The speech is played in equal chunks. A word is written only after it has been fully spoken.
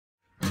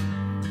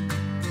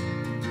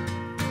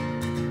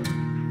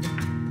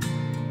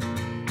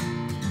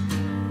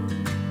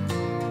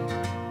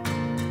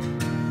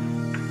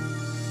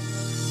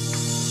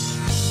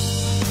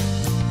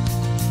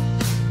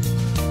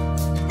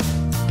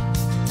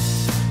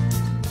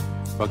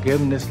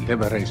Forgiveness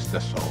liberates the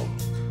soul.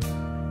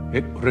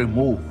 It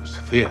removes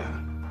fear.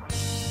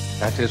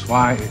 That is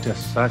why it is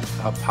such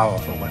a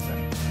powerful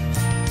weapon.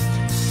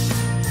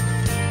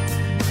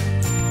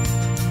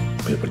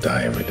 People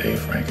die every day,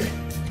 Frankie.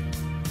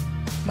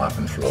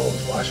 Mopping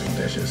floors, washing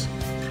dishes.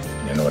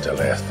 And you know what their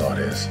last thought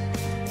is?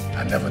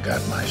 I never got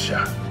my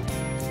shot.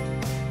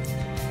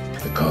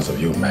 Because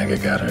of you,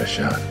 Maggie got her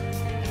shot.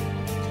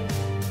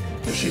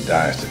 If she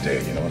dies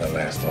today, you know what her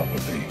last thought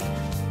would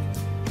be?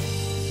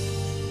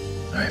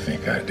 I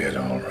think I did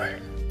all right.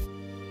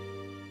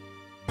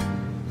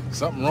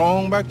 Something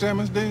wrong back there,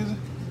 Miss Daisy?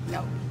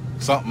 No.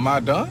 Something I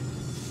done?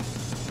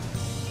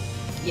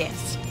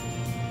 Yes.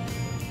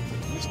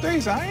 Miss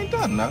Daisy, I ain't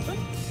done nothing.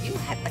 You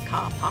had the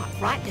car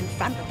parked right in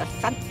front of the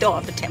front door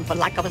of the temple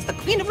like I was the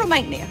Queen of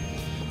Romania.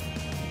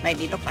 Made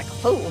me look like a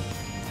fool.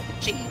 Like a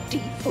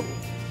GD fool.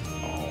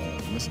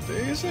 Oh, Miss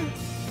Daisy.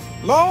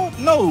 Lord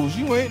knows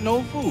you ain't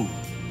no fool.